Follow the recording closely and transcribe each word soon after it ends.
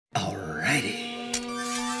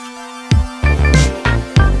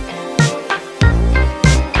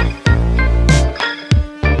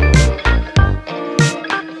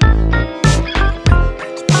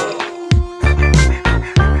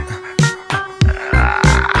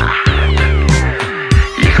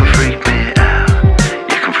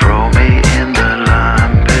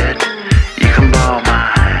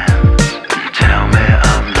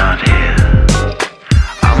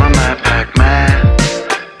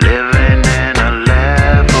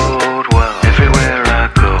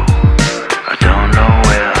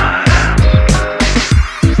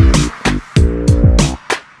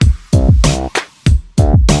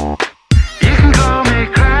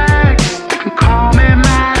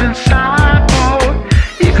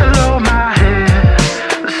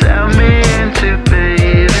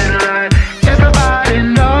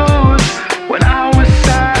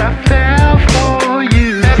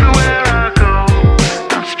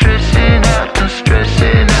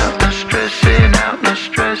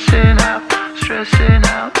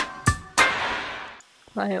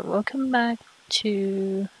Right, welcome back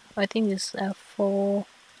to, I think it's F4.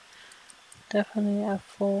 Definitely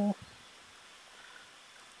F4.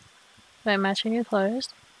 Right, matching your clothes.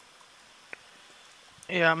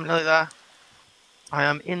 Yeah, I'm nearly there. I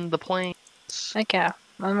am in the planes. Okay,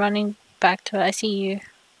 I'm running back to it. I see you.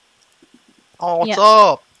 Oh, what's Yeah.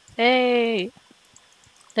 up? Hey!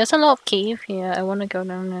 There's a lot of cave here. I want to go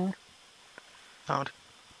down there. Found.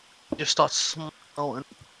 Just start smelting.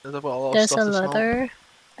 There's a lot of There's stuff a to smelt. leather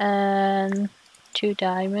and 2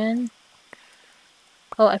 diamond.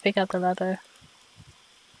 Oh, I picked up the leather.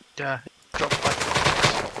 Yeah, drop like.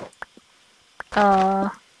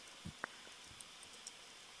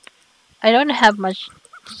 I don't have much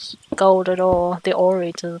gold at all. The ore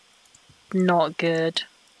rates are not good.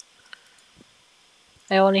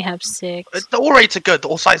 I only have 6. The ore rates are good. The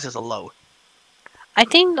ore sizes are low. I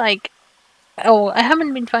think like, oh, I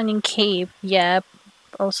haven't been finding cave yet.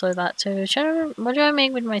 Also that too. What do I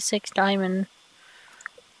make with my 6 diamond?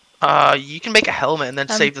 You can make a helmet and then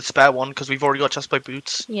save the spare one because we've already got chestplate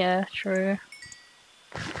boots. Yeah, true.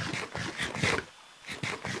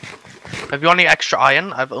 Have you got any extra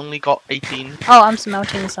iron? I've only got 18. Oh, I'm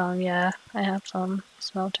smelting some. Yeah, I have some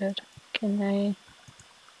smelted. Can I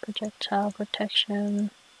projectile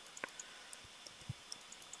protection?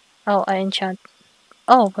 Oh, I enchant.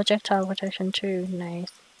 Oh, projectile protection too.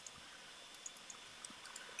 Nice.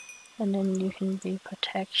 And then you can be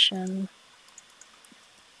protection.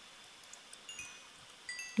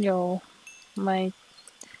 Yo, my.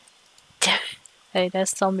 Hey,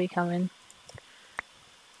 there's zombie coming.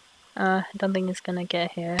 I don't think it's gonna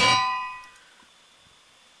get here.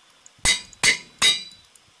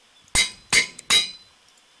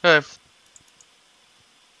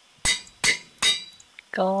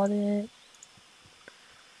 Got it.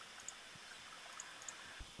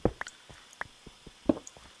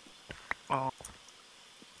 Oh.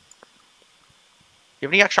 You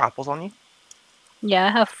have any extra apples on you? Yeah,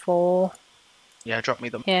 I have 4. Yeah, drop me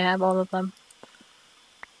them. Yeah, I have all of them.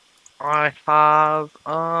 I have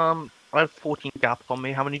 14 gaps on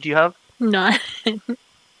me. How many do you have? No.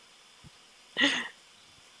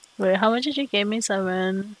 Wait, how much did you give me?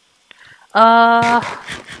 7. I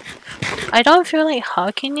don't feel like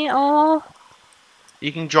hacking it all.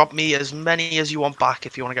 You can drop me as many as you want back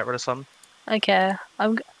if you want to get rid of some. Okay,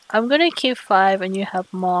 I'm gonna keep 5 and you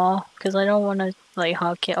have more because I don't want to like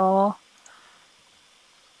hack it all.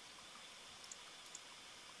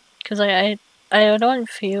 Because I don't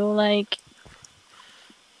feel like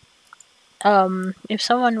if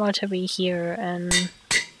someone were to be here and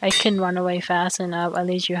I can run away fast enough, at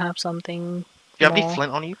least you have something. Do you have any more.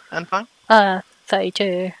 flint on you, Enfine? 32.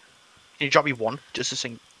 Can you drop me one? Just a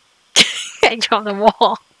single. I dropped them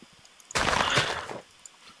all.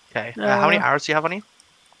 Okay. How many arrows do you have on you?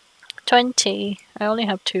 20. I only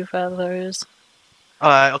have 2 feathers.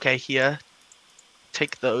 Okay, here.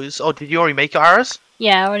 Take those. Oh, did you already make your arrows?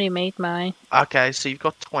 Yeah, I already made mine. Okay, so you've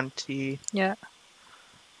got 20. Yeah.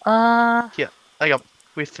 Here, there you go.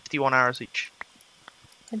 We have 51 arrows each.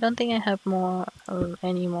 I don't think I have more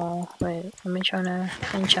anymore. Wait, let me try to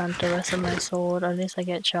enchant the rest of my sword. At least I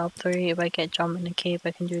get sharp 3. If I get jump in the cave,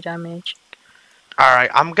 I can do damage. Alright,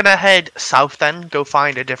 I'm gonna head south then, go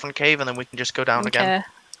find a different cave, and then we can just go down again. Okay.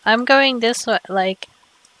 I'm going this way, like,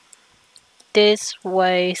 this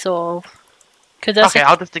way, sort of. Cause that's okay,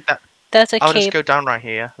 I'll just think that. That's a I'll cave. just go down right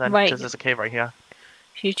here, then, Right. because there's a cave right here.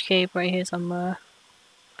 Huge cave right here somewhere.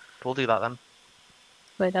 We'll do that then.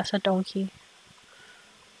 Wait, that's a donkey.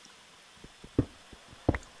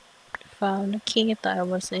 Found a cave that I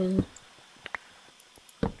was in.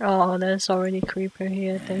 Oh, there's already a creeper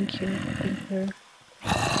here. Thank you, creeper.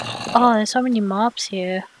 Oh, there's so many mobs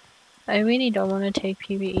here. I really don't want to take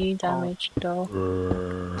PvE damage though.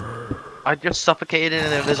 I just suffocated in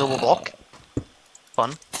an invisible block.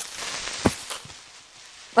 Fun.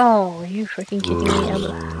 Oh, are you freaking kidding me?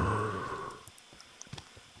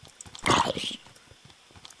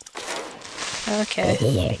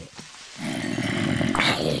 Okay.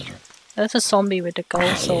 There's a zombie with the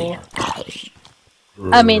gold sword.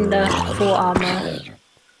 I mean the full armor.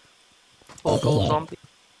 Full gold zombie?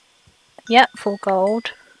 Yep, full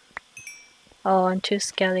gold. Oh, and 2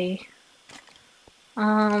 skelly.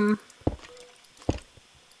 Oh,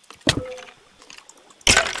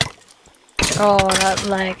 that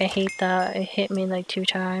lag, I hate that. It hit me like 2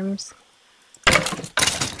 times.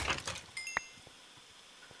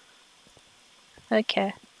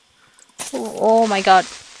 Okay. Oh my god.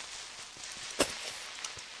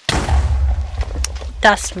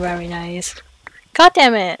 That's very nice. God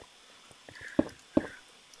damn it!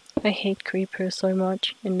 I hate creepers so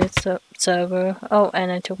much in this server. Oh,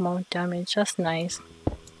 and I took more damage. That's nice.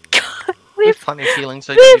 There's plenty of healing,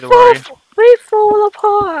 so you don't we need to worry. we fall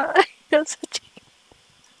apart.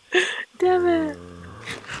 Damn it.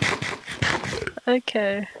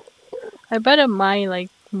 Okay. I better mine like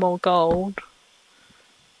more gold.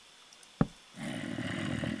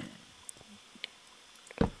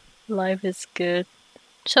 Life is good.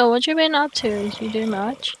 So what you been up to? Is you do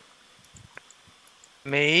much?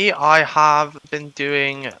 Me, I have been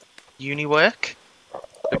doing uni work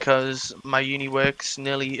because my uni work's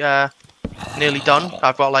nearly done.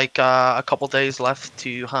 I've got like a couple days left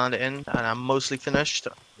to hand it in, and I'm mostly finished.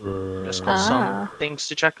 Just got some Ah, things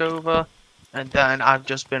to check over, and then I've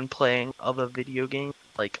just been playing other video games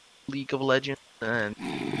like League of Legends and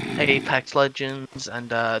Apex Legends and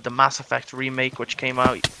the Mass Effect remake, which came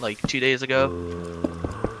out like 2 days ago.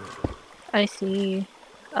 I see.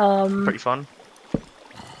 Pretty fun.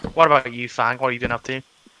 What about you, Fang? What have you been up to?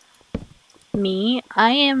 Me,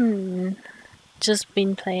 I am just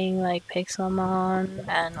been playing like Pixelmon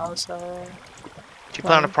and also Do you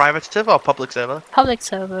play on a private server or public server? public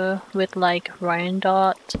server with like Ryan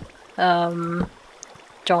Dot, John,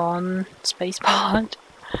 Spacepod,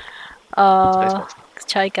 Spaceport.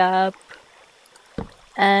 Chai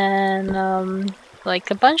and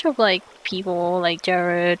like a bunch of like people like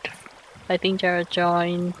Jared. I think Jared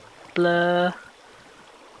joined, Blur,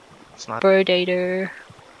 It's not Birdator.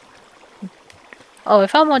 Oh, I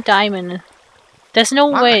found more diamond. There's no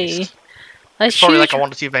way. nice. There's It's probably huge. like a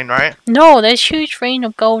 1-2 vein, right? No, there's huge vein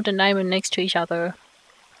of gold and diamond next to each other.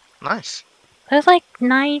 Nice. There's like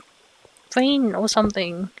 9 vein or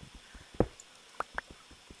something.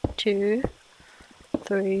 2,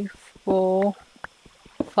 3, 4,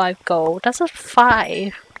 5 gold. That's a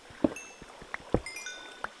 5.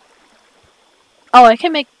 Oh, I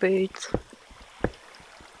can make boots.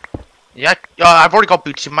 Yeah, I've already got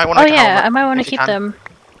boots. You might want to Oh make a yeah, helmet I might want to if you keep can. them.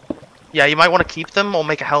 Yeah, you might want to keep them or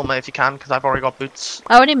make a helmet if you can, because I've already got boots.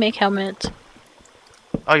 I already make helmet.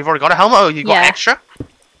 Oh, you've already got a helmet? Oh, you got Yeah. extra?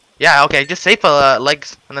 Yeah, okay, just save for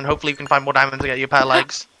legs, and then hopefully you can find more diamonds to get you a pair of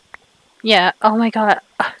legs. Yeah. Oh my god.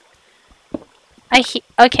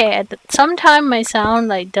 Okay. Sometime my sound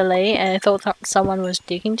like delay, and I thought someone was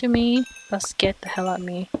digging to me. That scared the hell out of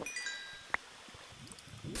me.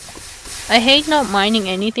 I hate not mining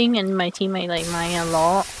anything, and my teammate like mine a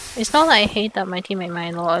lot. It's not like I hate that my teammate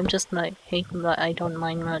mine a lot. I'm just like hate that I don't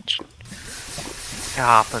mine much. It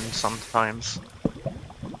happens sometimes.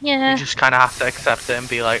 Yeah. You just kind of have to accept it and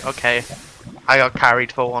be like, okay, I got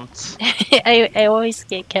carried for once. I always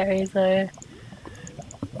get carried though.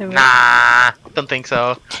 Nah, don't think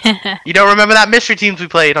so. You don't remember that mystery teams we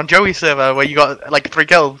played on Joey's server where you got like 3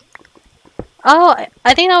 kills? Oh,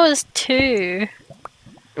 I think that was 2.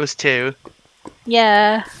 It was 2.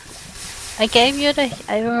 Yeah. I gave you the.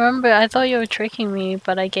 I remember. I thought you were tricking me,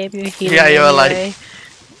 but I gave you healing. Yeah, you were anyway.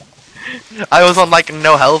 I was on like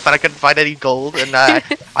no health and I couldn't find any gold, and I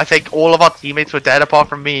think all of our teammates were dead apart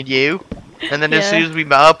from me and you. And then as soon as we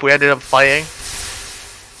met up, we ended up fighting.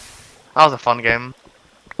 That was a fun game.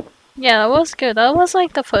 Yeah, that was good. That was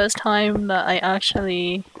like the first time that I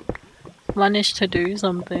actually managed to do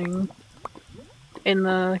something in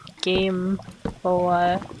the game for a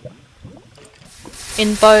while.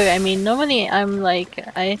 In bow, I mean, normally I'm like,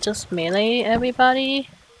 I just melee everybody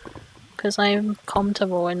because I'm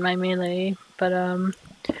comfortable in my melee, but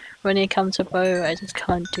when it comes to bow, I just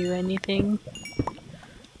can't do anything.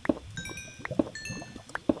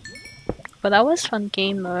 But that was fun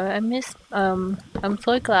game though. I missed, I'm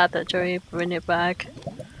so glad that Joey bring it back.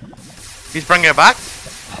 He's bringing it back?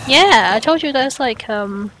 Yeah, I told you there's like,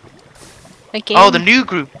 a game. Oh, the new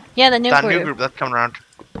group. Yeah, the new That group. new group that's coming around.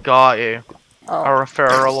 Got you. Oh. A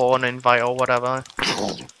referral or an invite or whatever.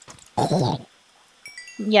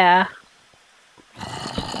 Yeah.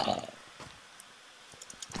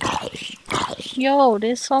 Yo,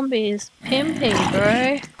 this zombie is pimping,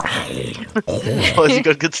 bro. Oh, he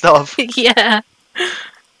got good stuff. Yeah.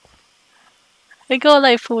 I got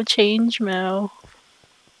like full change mail.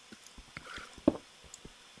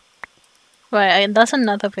 Right, that's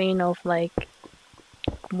another vein of like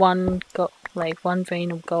one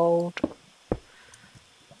vein of gold.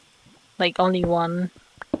 Like only one.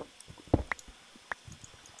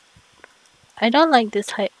 I don't like this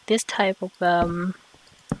type of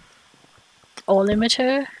all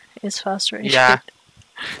limiter. It's frustrating. Yeah.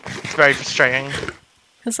 It's very frustrating.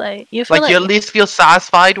 Cause like you feel Like you at least feel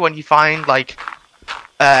satisfied when you find like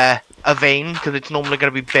a vein, because it's normally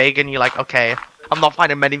gonna be big, and you're like, okay, I'm not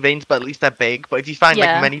finding many veins, but at least they're big. But if you find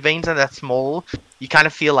like many veins and they're small, you kind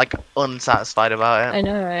of feel like unsatisfied about it. I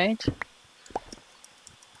know, right?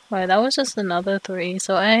 Right, that was just another 3.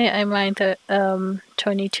 So I mined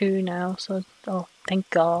 22 now. So thank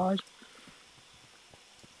God.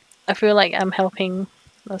 I feel like I'm helping.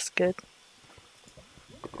 That's good.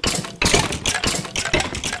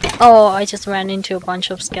 Oh, I just ran into a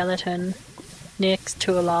bunch of skeleton next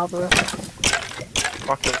to a lava.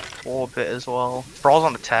 Fuck the 4-bit as well. Thrall's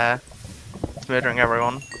on the tear. It's murdering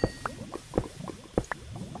everyone.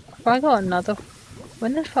 I got another.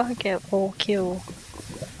 When did I get 4 kill?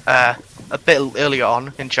 A bit earlier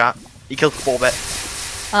on in chat, he killed 4-bit.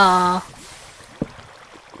 Ah.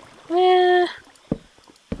 Yeah.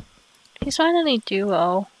 He's finally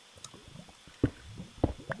duo.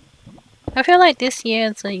 I feel like this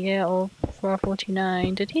year is a year of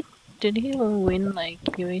 449. Did he win like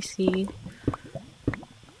UHC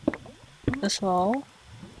as well?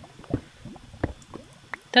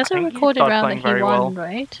 That's a recorded round that he won,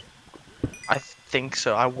 right? I think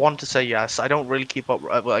so. I want to say yes. I don't really keep up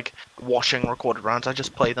like watching recorded rounds. I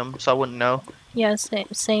just play them, so I wouldn't know. Yeah,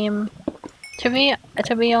 same. To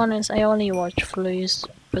be honest, I only watch Flu's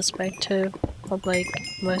perspective of like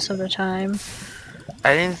most of the time.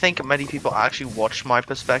 I didn't think many people actually watched my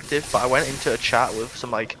perspective, but I went into a chat with some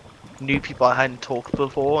like new people I hadn't talked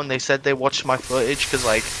before, and they said they watched my footage because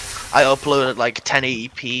like I uploaded like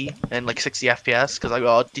 1080p and like 60 FPS because I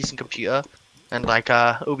got a decent computer, and like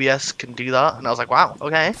OBS can do that. And I was like, wow,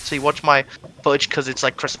 okay. So you watch my footage because it's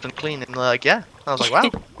like crisp and clean, and they're like, yeah. I was like, wow.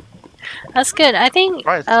 That's good. I think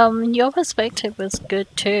Right. your perspective was good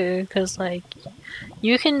too, because like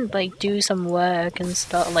you can like do some work and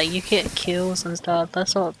stuff, like you get kills and stuff.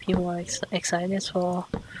 That's what people are excited for.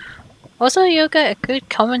 Also, you get a good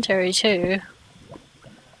commentary too.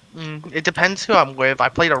 It depends who I'm with. I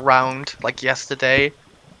played a round like yesterday,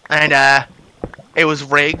 and it was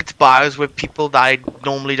rigged, but I was with people that I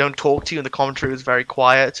normally don't talk to, and the commentary was very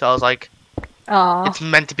quiet. So I was like, it's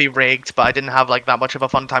meant to be rigged, but I didn't have like that much of a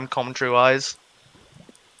fun time commentary-wise.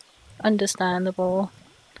 Understandable.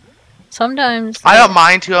 Sometimes I don't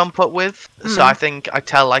mind who I'm put with, so I think I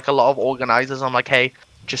tell like a lot of organizers, I'm like, hey,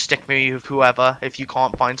 just stick me with whoever if you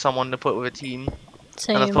can't find someone to put with a team.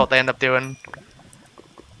 Same. And that's what they end up doing.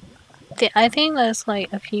 I think there's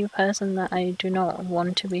like a few person that I do not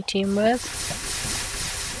want to be team with.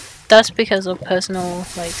 That's because of personal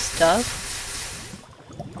like stuff.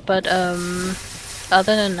 But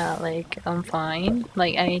other than that, like I'm fine.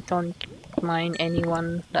 Like I don't mind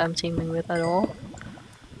anyone that I'm teaming with at all.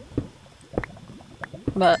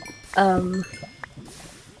 But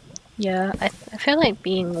yeah, I feel like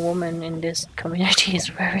being a woman in this community is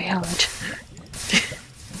very hard.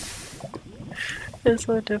 It's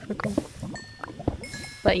so difficult.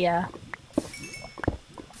 But yeah.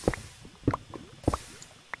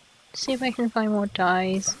 See if I can find more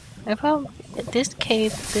dyes. I found this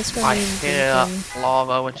cave, this one. I hear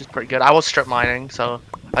lava, which is pretty good. I was strip mining, so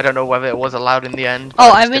I don't know whether it was allowed in the end.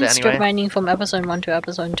 Oh, I've been strip mining from episode 1 to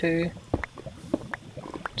episode 2.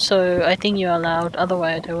 So I think you're allowed,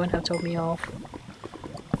 otherwise they wouldn't have told me off.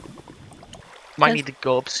 Might need to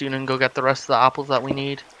go up soon and go get the rest of the apples that we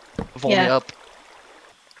need. Before me up.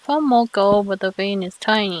 Found more gold, but the vein is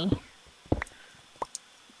tiny.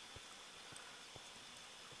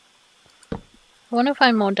 I want to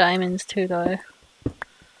find more diamonds too, though.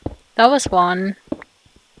 That was one.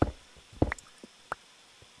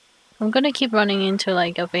 I'm gonna keep running into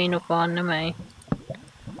like a vein of one, am I?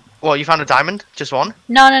 Well, you found a diamond? Just one?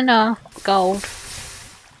 No. Gold.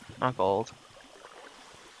 Not gold.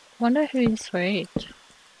 Wonder who's right.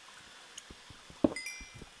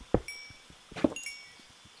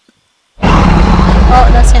 Oh,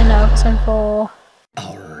 that's in episode 4.